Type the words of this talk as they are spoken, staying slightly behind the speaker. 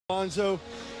Lonzo,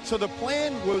 so the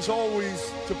plan was always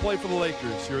to play for the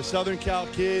Lakers. You're a Southern Cal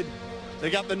kid. They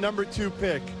got the #2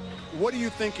 pick. What are you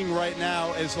thinking right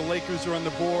now as the Lakers are on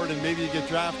the board and maybe you get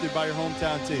drafted by your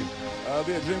hometown team? It'll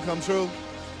be a dream come true.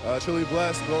 Truly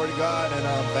blessed, glory to God, and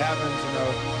if that happens,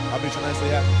 I'll be tremendously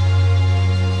happy.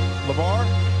 LeVar,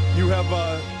 you have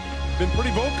been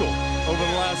pretty vocal over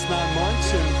the last 9 months,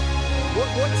 and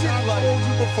what's it like? I told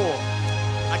you before.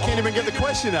 I can't even get the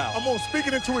question out. I'm going to speak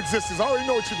it into existence. I already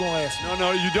know what you're going to ask me.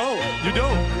 No, you don't. You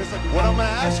don't. What I'm going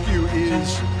to ask you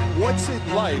is, what's it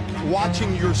like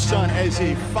watching your son as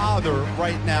a father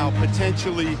right now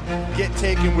potentially get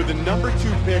taken with the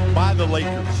 #2 pick by the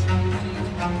Lakers?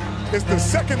 It's the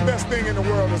second best thing in the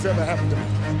world that's ever happened to me.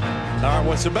 All right,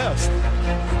 what's the best?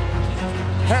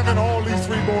 Having all these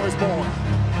 3 boys born.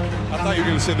 I thought you were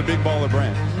going to say the Big Baller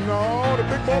brand. No, the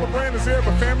Big Baller brand is there,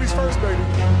 but family's first, baby.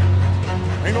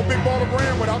 Ain't no Big Baller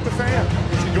brand without the fam.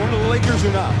 Is he going to the Lakers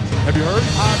or not? Have you heard?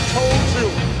 I told you,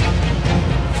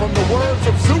 from the words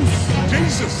of Zeus,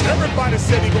 Jesus, everybody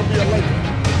said he's going to be a Laker.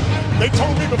 They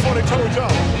told me before they told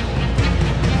y'all.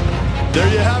 There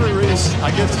you have it, Reese. I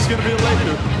guess it's going to be a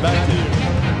Laker. Back to you.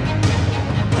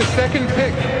 The second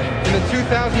pick in the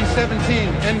 2017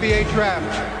 NBA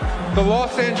Draft, the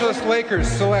Los Angeles Lakers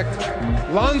select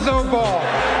Lonzo Ball.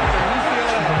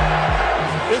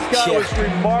 This guy was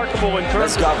remarkable in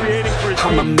terms of creating for his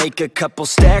team. I'ma make a couple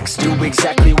stacks, do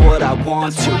exactly what I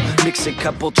want to. Mix a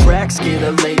couple tracks, get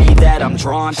a lady that I'm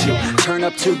drawn to. Turn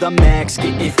up to the max,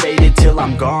 get it faded till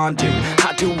I'm gone, dude.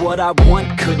 I do what I want,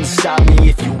 couldn't stop me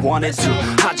if you wanted to.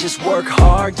 I just work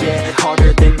hard, yeah,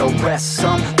 harder than the rest.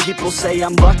 Some people say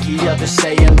I'm lucky, others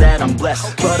saying that I'm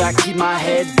blessed. But I keep my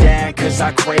head down, cause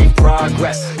I crave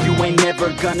progress. You ain't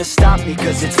never gonna stop me,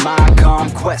 cause it's my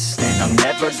conquest. And I'm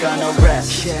never gonna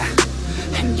rest. Yeah,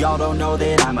 and y'all don't know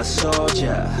that I'm a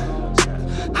soldier.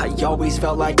 I always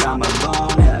felt like I'm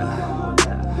alone,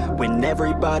 yeah. When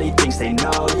everybody thinks they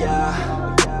know, yeah.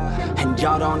 And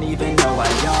y'all don't even know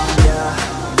I own,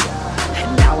 yeah.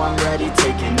 And now I'm ready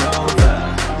taking over,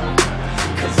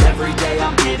 cause every day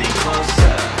I'm getting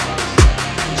closer.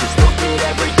 Just look at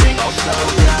everything I'll show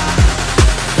ya.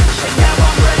 And now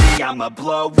I'm ready, I'ma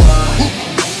blow up.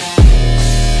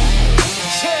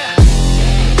 Yeah.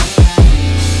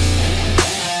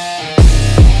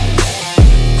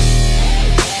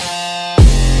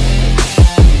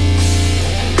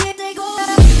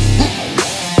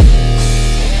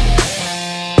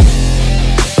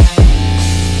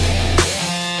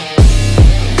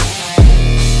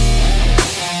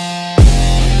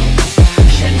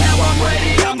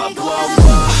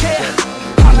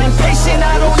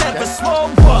 I don't ever slow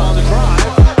up.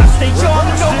 I stay young,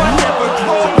 no I never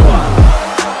grow up.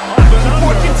 I keep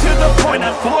working to the point I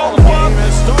throw up.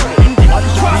 And if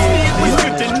you trust me, it was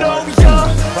good to know ya.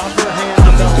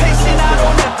 I'm impatient, I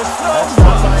don't ever slow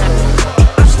up.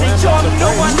 I stay young, no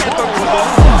I never grow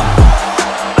up.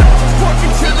 I keep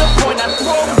working to the point I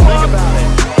throw up.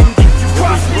 And if you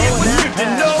trust me, it was good to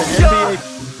know ya.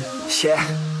 Yeah.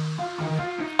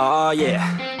 Oh yeah.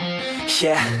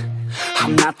 Yeah.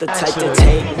 I'm not the type to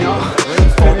take no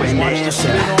for an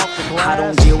answer. I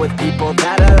don't deal with people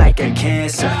that are like a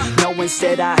cancer. No,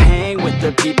 instead I hang with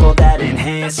the people that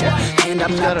enhance ya. And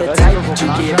I'm not the type to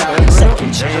give out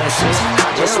second chances.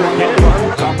 I just wanna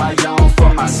work on my own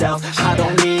for myself. I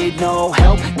don't need no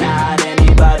help, not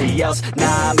anybody else.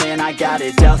 Nah man, I got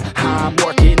it dealt. I'm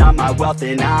working on my wealth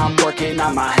and I'm working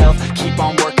on my health. Keep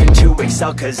on working to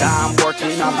excel, cause I'm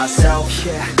working on myself.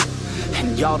 Yeah.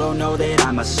 And y'all don't know that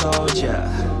I'm a soldier.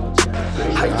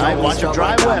 I watch him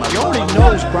drive left. He already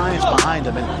knows Brian's behind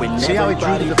him. And see how he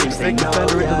drew the big defender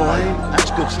into the lane?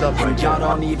 That's good stuff right there. Y'all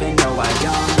don't even know I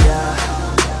own ya.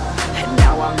 And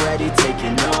now I'm ready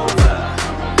taking over,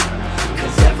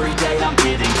 cause every day I'm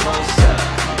getting closer.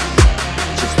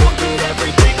 Just look at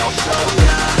everything I'll show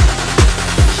ya.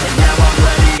 And now I'm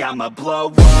ready, I'ma blow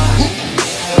up.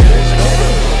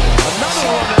 Another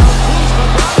one now.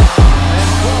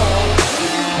 And Ball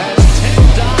has 10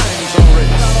 dimes already.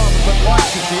 Not often, but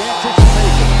watch it. The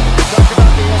anticipation. We talked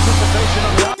about the anticipation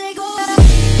on the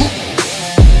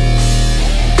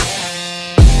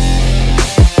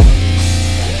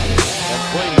that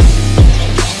play.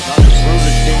 Not the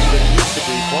bruising game that it used to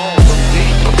be. Ball from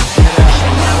deep.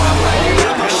 And now I'm ready,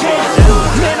 I'ma show ya.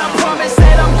 Man, I promise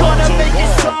that I'm gonna make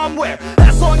it somewhere.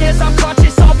 As long as I'm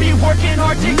conscious, I'll be working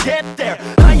hard to get there.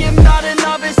 I am not a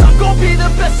novice, I'm gonna be the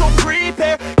best, so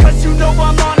prepare. Cause you know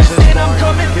I'm honest and I'm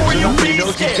coming for you, be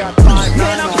scared.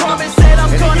 Man, I promise that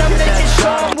I'm gonna make it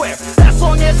somewhere. As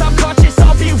long as I'm conscious,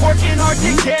 I'll be working hard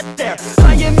to get there.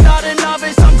 I am not a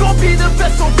novice, I'm gonna be the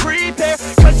best, so prepare.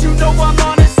 Cause you know I'm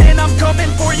honest and I'm coming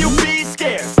for you, be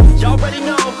scared.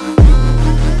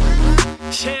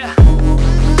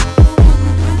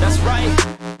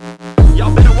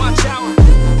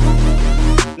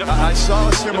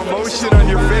 some emotion on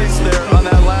your face there on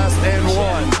that last and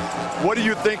one. What are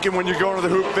you thinking when you're going to the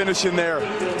hoop finishing there?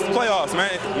 It's the playoffs,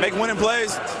 man. Make winning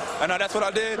plays. I know that's what I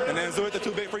did, and then Zoo hit the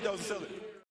 2 big free throws and seal it.